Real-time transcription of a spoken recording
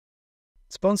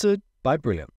Sponsored by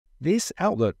Brilliant. This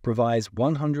outlet provides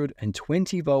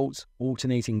 120 volts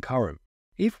alternating current.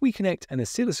 If we connect an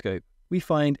oscilloscope, we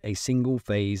find a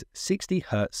single-phase 60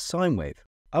 Hz sine wave.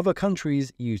 Other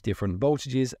countries use different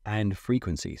voltages and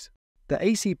frequencies. The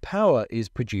AC power is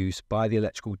produced by the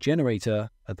electrical generator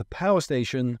at the power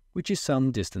station, which is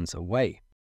some distance away.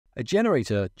 A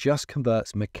generator just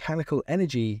converts mechanical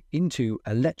energy into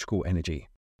electrical energy.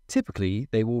 Typically,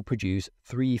 they will produce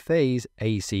three-phase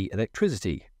AC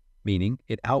electricity, meaning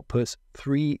it outputs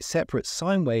three separate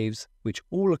sine waves which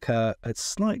all occur at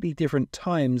slightly different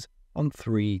times on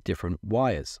three different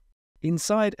wires.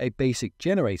 Inside a basic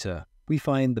generator, we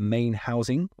find the main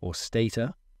housing or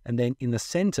stator, and then in the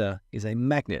center is a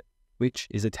magnet, which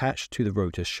is attached to the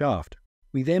rotor shaft.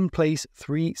 We then place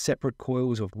three separate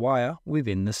coils of wire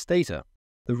within the stator.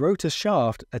 The rotor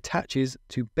shaft attaches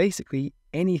to basically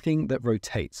anything that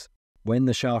rotates. When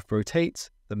the shaft rotates,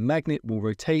 the magnet will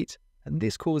rotate, and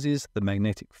this causes the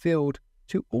magnetic field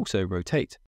to also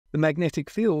rotate. The magnetic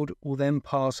field will then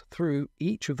pass through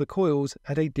each of the coils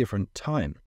at a different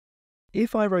time.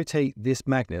 If I rotate this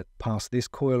magnet past this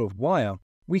coil of wire,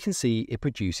 we can see it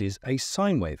produces a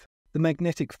sine wave. The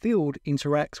magnetic field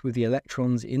interacts with the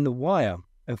electrons in the wire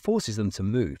and forces them to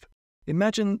move.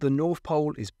 Imagine the North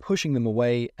Pole is pushing them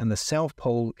away and the South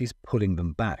Pole is pulling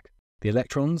them back. The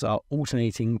electrons are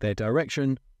alternating their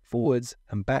direction forwards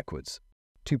and backwards.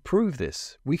 To prove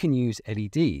this, we can use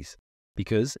LEDs,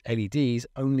 because LEDs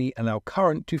only allow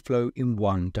current to flow in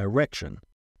one direction.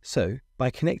 So,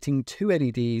 by connecting two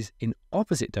LEDs in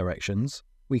opposite directions,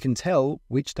 we can tell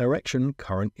which direction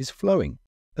current is flowing.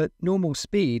 At normal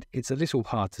speed, it's a little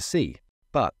hard to see,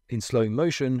 but in slow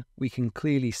motion, we can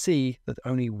clearly see that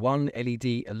only one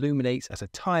LED illuminates at a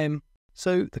time,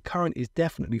 so the current is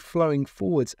definitely flowing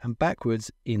forwards and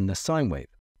backwards in the sine wave.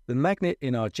 The magnet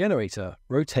in our generator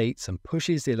rotates and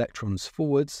pushes the electrons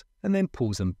forwards and then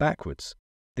pulls them backwards.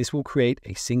 This will create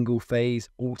a single-phase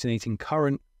alternating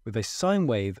current with a sine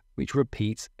wave which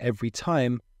repeats every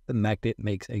time the magnet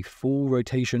makes a full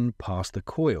rotation past the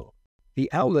coil.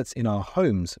 The outlets in our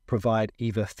homes provide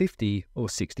either 50 or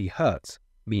 60 Hz,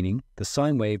 meaning the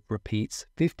sine wave repeats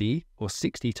 50 or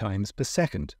 60 times per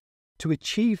second. To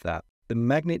achieve that, the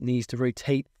magnet needs to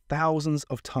rotate thousands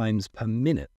of times per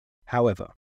minute.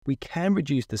 However, we can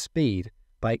reduce the speed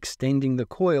by extending the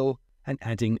coil and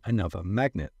adding another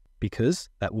magnet, because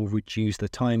that will reduce the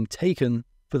time taken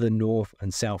for the North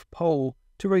and South Pole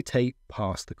to rotate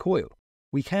past the coil.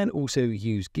 We can also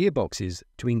use gearboxes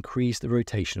to increase the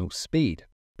rotational speed,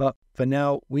 but for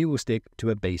now we will stick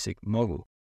to a basic model.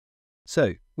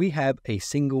 So we have a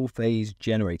single-phase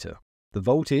generator. The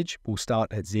voltage will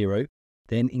start at 0,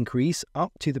 then increase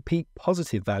up to the peak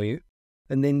positive value,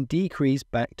 and then decrease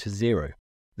back to 0.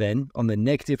 Then on the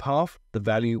negative half, the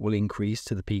value will increase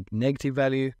to the peak negative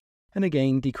value, and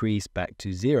again decrease back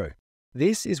to 0.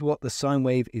 This is what the sine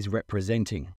wave is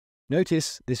representing.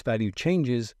 Notice this value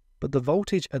changes, but the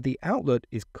voltage at the outlet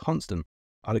is constant.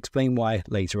 I'll explain why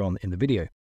later on in the video.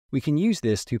 We can use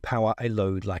this to power a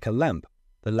load like a lamp.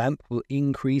 The lamp will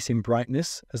increase in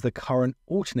brightness as the current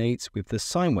alternates with the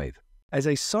sine wave. As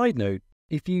a side note,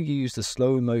 if you use the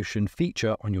slow motion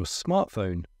feature on your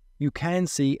smartphone, you can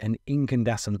see an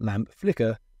incandescent lamp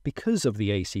flicker because of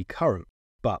the AC current,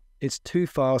 but it's too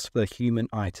fast for the human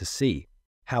eye to see.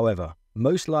 However,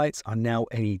 most lights are now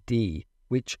LED,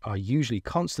 which are usually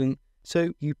constant,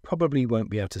 so you probably won't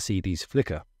be able to see these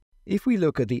flicker. If we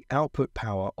look at the output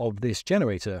power of this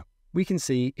generator, we can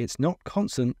see it's not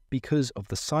constant because of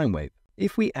the sine wave.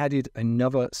 If we added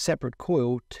another separate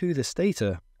coil to the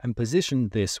stator and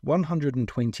positioned this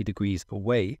 120 degrees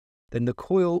away, then the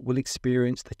coil will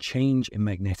experience the change in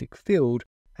magnetic field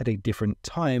at a different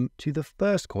time to the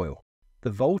first coil. The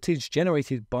voltage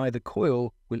generated by the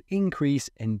coil will increase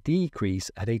and decrease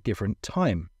at a different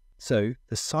time, so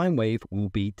the sine wave will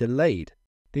be delayed.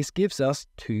 This gives us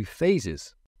two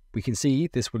phases. We can see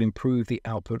this will improve the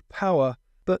output power,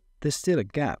 but there's still a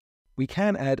gap. We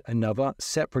can add another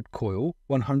separate coil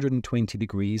 120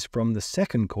 degrees from the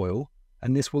second coil,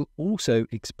 and this will also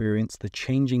experience the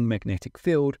changing magnetic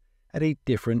field at a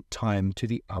different time to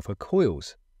the other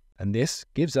coils. And this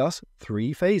gives us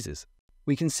three phases.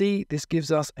 We can see this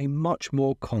gives us a much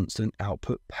more constant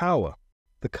output power.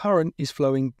 The current is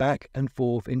flowing back and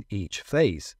forth in each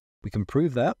phase. We can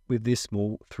prove that with this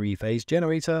small three-phase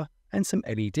generator and some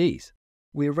LEDs.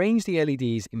 We arrange the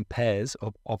LEDs in pairs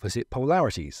of opposite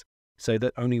polarities, so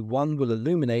that only one will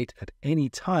illuminate at any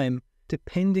time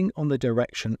depending on the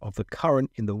direction of the current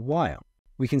in the wire.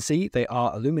 We can see they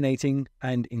are illuminating,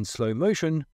 and in slow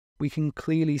motion, we can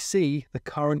clearly see the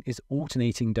current is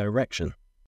alternating direction.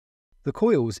 The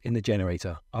coils in the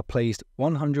generator are placed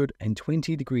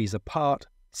 120 degrees apart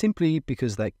simply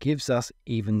because that gives us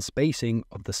even spacing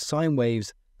of the sine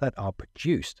waves that are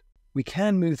produced. We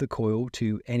can move the coil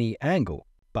to any angle,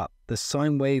 but the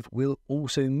sine wave will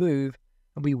also move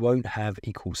and we won't have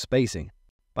equal spacing.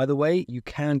 By the way, you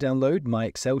can download my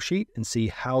Excel sheet and see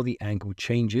how the angle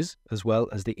changes, as well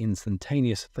as the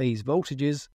instantaneous phase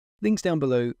voltages. Links down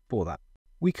below for that.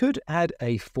 We could add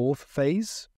a fourth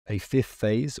phase, a fifth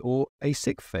phase, or a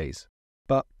sixth phase,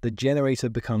 but the generator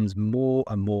becomes more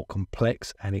and more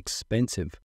complex and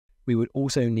expensive. We would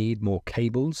also need more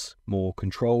cables, more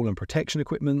control and protection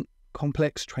equipment,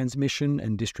 complex transmission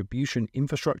and distribution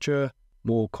infrastructure,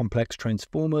 more complex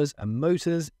transformers and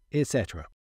motors, etc.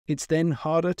 It's then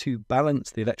harder to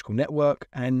balance the electrical network,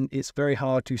 and it's very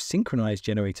hard to synchronize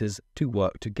generators to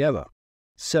work together.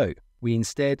 So we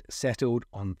instead settled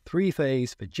on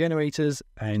 3-phase for generators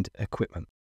and equipment.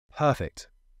 Perfect.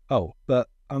 Oh, but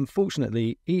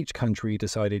unfortunately, each country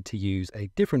decided to use a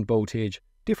different voltage,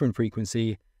 different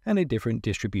frequency, and a different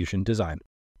distribution design.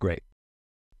 Great.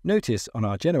 Notice on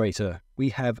our generator, we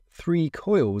have 3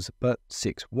 coils but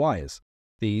 6 wires.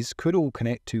 These could all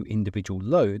connect to individual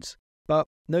loads, but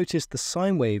notice the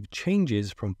sine wave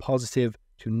changes from positive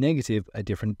to negative at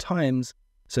different times,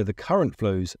 so the current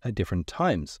flows at different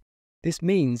times. This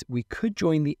means we could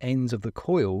join the ends of the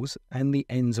coils and the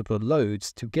ends of the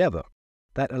loads together.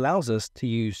 That allows us to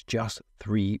use just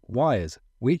 3 wires,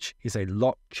 which is a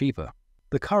lot cheaper.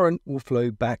 The current will flow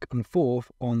back and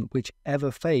forth on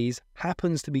whichever phase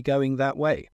happens to be going that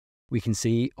way. We can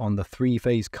see on the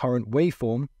 3-phase current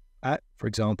waveform at, for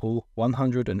example,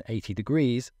 180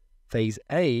 degrees, phase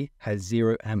A has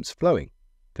 0 amps flowing,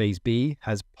 phase B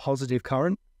has positive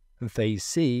current, and phase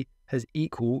C has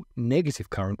equal negative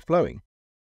current flowing.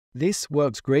 This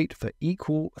works great for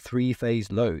equal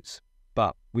 3-phase loads,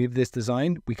 but with this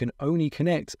design, we can only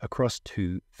connect across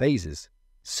 2 phases.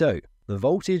 So the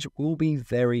voltage will be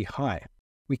very high.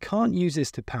 We can't use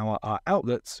this to power our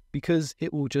outlets because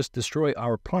it will just destroy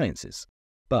our appliances.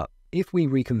 But if we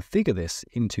reconfigure this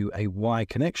into a Y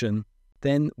connection,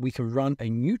 then we can run a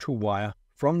neutral wire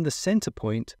from the center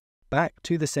point back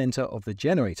to the center of the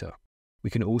generator. We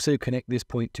can also connect this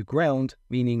point to ground,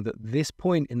 meaning that this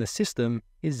point in the system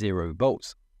is 0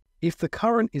 volts. If the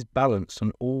current is balanced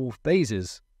on all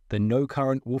phases, then no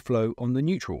current will flow on the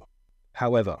neutral.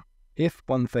 However, if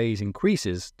one phase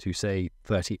increases to, say,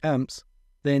 30 amps,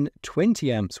 then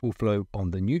 20 amps will flow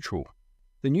on the neutral.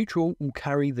 The neutral will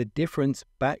carry the difference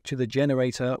back to the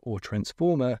generator or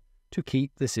transformer to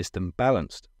keep the system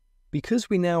balanced.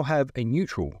 Because we now have a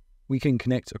neutral, we can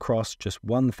connect across just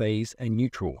one phase and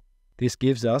neutral. This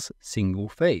gives us single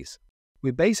phase.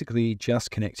 We're basically just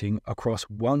connecting across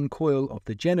one coil of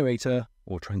the generator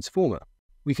or transformer.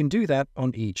 We can do that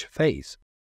on each phase.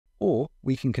 Or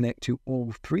we can connect to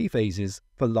all 3 phases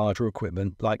for larger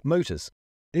equipment like motors.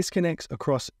 This connects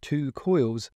across 2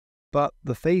 coils, but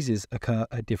the phases occur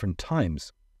at different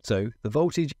times. So the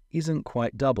voltage isn't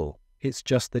quite double. It's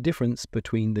just the difference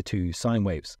between the 2 sine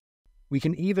waves. We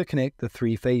can either connect the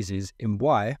 3 phases in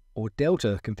Wye or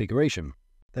Delta configuration.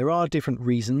 There are different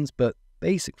reasons, but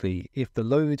basically, if the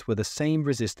loads were the same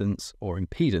resistance or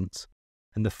impedance,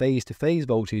 and the phase-to-phase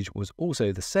voltage was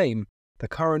also the same, the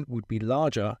current would be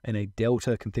larger in a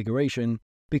Delta configuration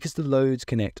because the loads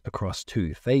connect across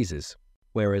 2 phases,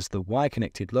 whereas the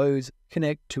Y-connected loads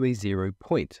connect to a 0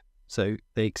 point, so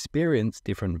they experience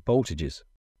different voltages.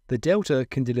 The Delta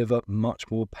can deliver much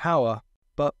more power,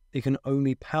 but it can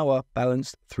only power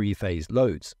balanced 3-phase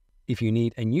loads. If you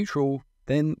need a neutral,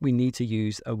 then we need to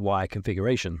use a Y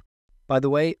configuration. By the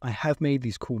way, I have made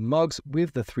these cool mugs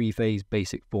with the 3-phase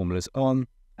basic formulas on,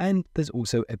 and there's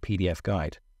also a PDF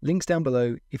guide. Links down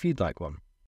below if you'd like one.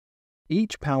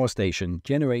 Each power station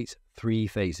generates 3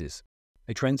 phases.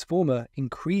 A transformer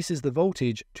increases the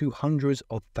voltage to hundreds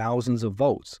of thousands of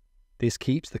volts. This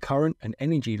keeps the current and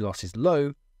energy losses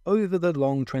low over the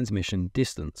long transmission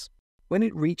distance. When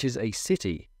it reaches a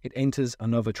city, it enters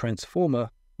another transformer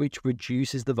which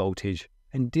reduces the voltage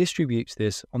and distributes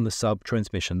this on the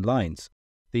sub-transmission lines.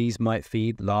 These might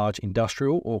feed large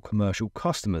industrial or commercial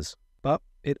customers, but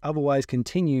it otherwise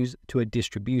continues to a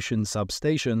distribution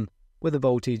substation where the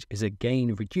voltage is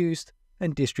again reduced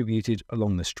and distributed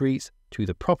along the streets to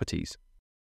the properties.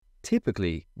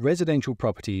 Typically, residential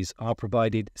properties are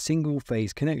provided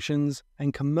single-phase connections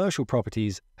and commercial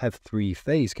properties have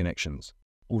 3-phase connections,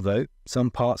 although some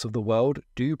parts of the world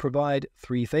do provide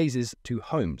 3 phases to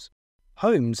homes.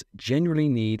 Homes generally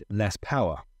need less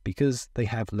power because they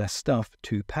have less stuff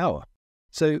to power,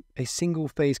 so a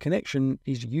single-phase connection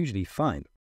is usually fine.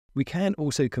 We can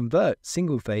also convert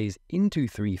single-phase into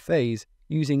 3-phase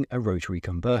using a rotary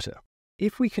converter.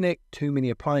 If we connect too many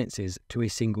appliances to a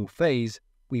single phase,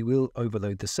 we will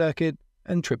overload the circuit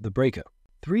and trip the breaker.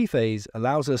 Three-phase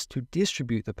allows us to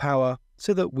distribute the power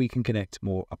so that we can connect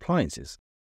more appliances.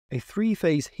 A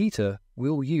three-phase heater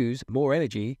will use more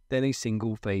energy than a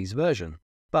single-phase version,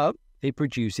 but it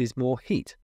produces more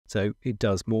heat, so it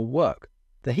does more work.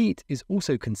 The heat is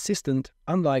also consistent,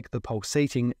 unlike the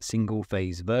pulsating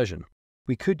single-phase version.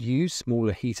 We could use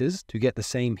smaller heaters to get the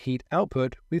same heat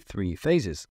output with 3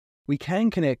 phases. We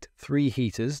can connect 3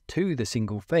 heaters to the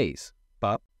single phase,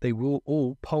 but they will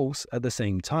all pulse at the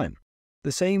same time.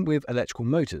 The same with electrical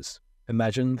motors.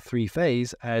 Imagine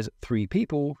 3-phase as 3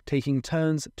 people taking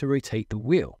turns to rotate the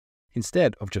wheel,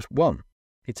 instead of just one.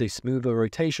 It's a smoother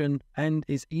rotation and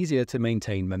is easier to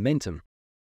maintain momentum.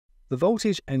 The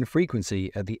voltage and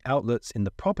frequency at the outlets in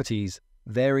the properties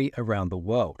vary around the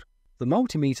world. The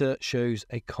multimeter shows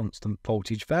a constant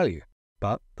voltage value,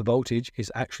 but the voltage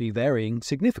is actually varying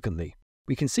significantly.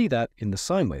 We can see that in the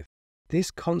sine wave.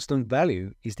 This constant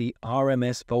value is the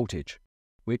RMS voltage,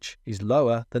 which is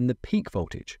lower than the peak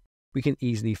voltage. We can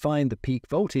easily find the peak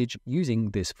voltage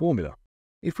using this formula.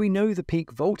 If we know the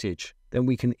peak voltage, then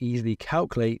we can easily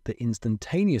calculate the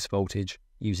instantaneous voltage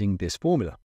using this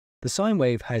formula. The sine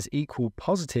wave has equal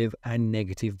positive and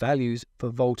negative values for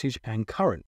voltage and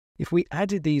current. If we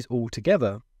added these all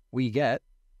together, we get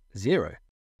 0.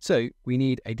 So we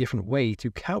need a different way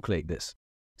to calculate this.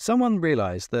 Someone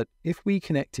realized that if we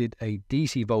connected a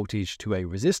DC voltage to a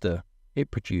resistor,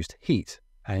 it produced heat,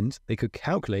 and they could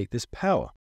calculate this power.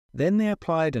 Then they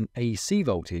applied an AC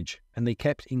voltage, and they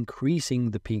kept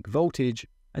increasing the peak voltage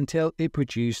until it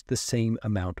produced the same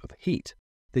amount of heat.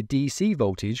 The DC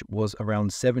voltage was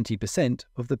around 70%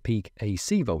 of the peak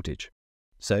AC voltage.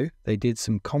 So they did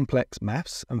some complex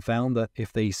maths and found that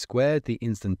if they squared the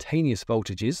instantaneous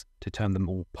voltages to turn them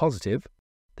all positive,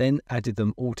 then added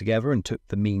them all together and took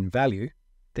the mean value,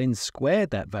 then squared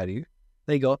that value,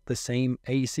 they got the same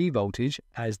AC voltage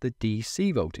as the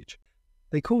DC voltage.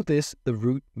 They called this the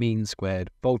root mean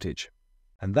squared voltage.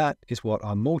 And that is what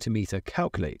our multimeter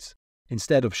calculates,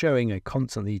 instead of showing a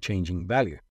constantly changing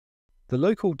value. The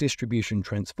local distribution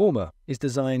transformer is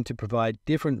designed to provide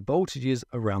different voltages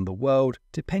around the world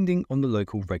depending on the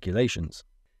local regulations.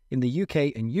 In the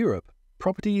UK and Europe,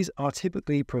 properties are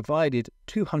typically provided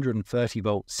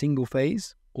 230-volt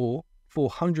single-phase or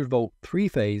 400-volt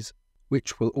three-phase,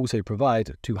 which will also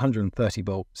provide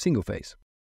 230-volt single-phase.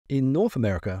 In North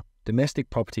America, domestic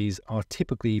properties are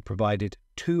typically provided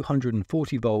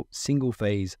 240-volt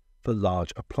single-phase for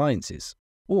large appliances,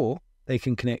 or they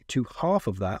can connect to half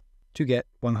of that to get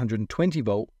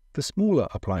 120-volt for smaller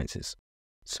appliances.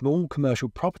 Small commercial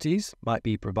properties might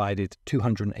be provided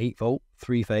 208-volt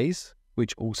three-phase,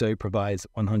 which also provides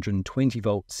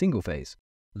 120-volt single-phase.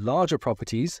 Larger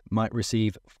properties might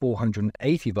receive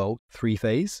 480-volt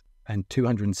three-phase and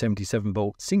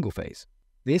 277-volt single-phase.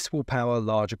 This will power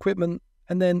large equipment,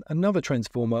 and then another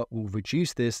transformer will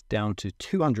reduce this down to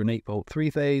 208-volt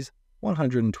three-phase,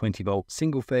 120-volt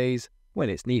single-phase when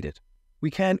it's needed. We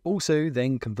can also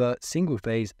then convert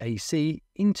single-phase AC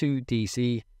into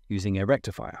DC using a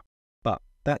rectifier, but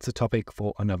that's a topic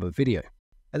for another video.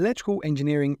 Electrical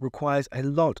engineering requires a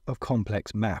lot of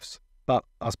complex maths, but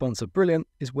our sponsor Brilliant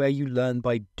is where you learn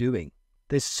by doing.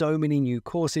 There's so many new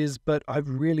courses, but I've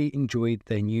really enjoyed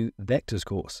their new Vectors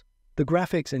course. The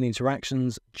graphics and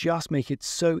interactions just make it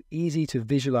so easy to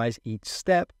visualize each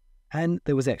step, and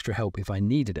there was extra help if I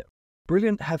needed it.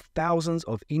 Brilliant have thousands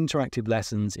of interactive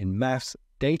lessons in maths,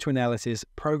 data analysis,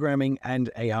 programming, and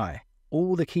AI.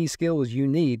 All the key skills you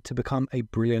need to become a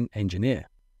brilliant engineer.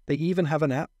 They even have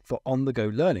an app for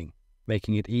on-the-go learning,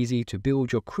 making it easy to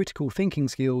build your critical thinking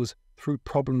skills through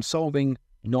problem solving,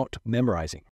 not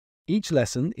memorizing. Each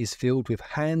lesson is filled with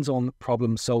hands-on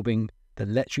problem solving that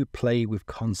lets you play with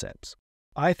concepts.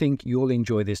 I think you'll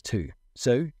enjoy this too,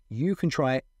 so you can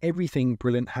try everything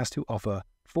Brilliant has to offer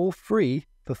for free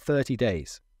for 30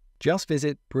 days. Just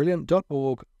visit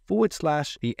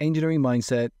brilliant.org/the engineering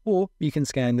mindset, or you can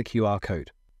scan the QR code.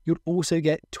 You'll also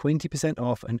get 20%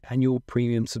 off an annual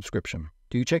premium subscription.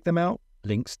 Do check them out,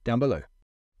 links down below.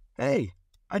 Hey,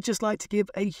 I'd just like to give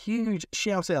a huge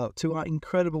shout out to our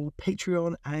incredible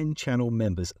Patreon and channel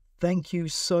members. Thank you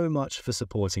so much for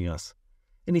supporting us.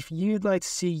 And if you'd like to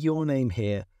see your name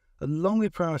here, along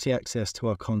with priority access to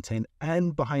our content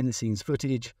and behind the scenes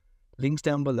footage, links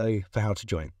down below for how to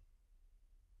join.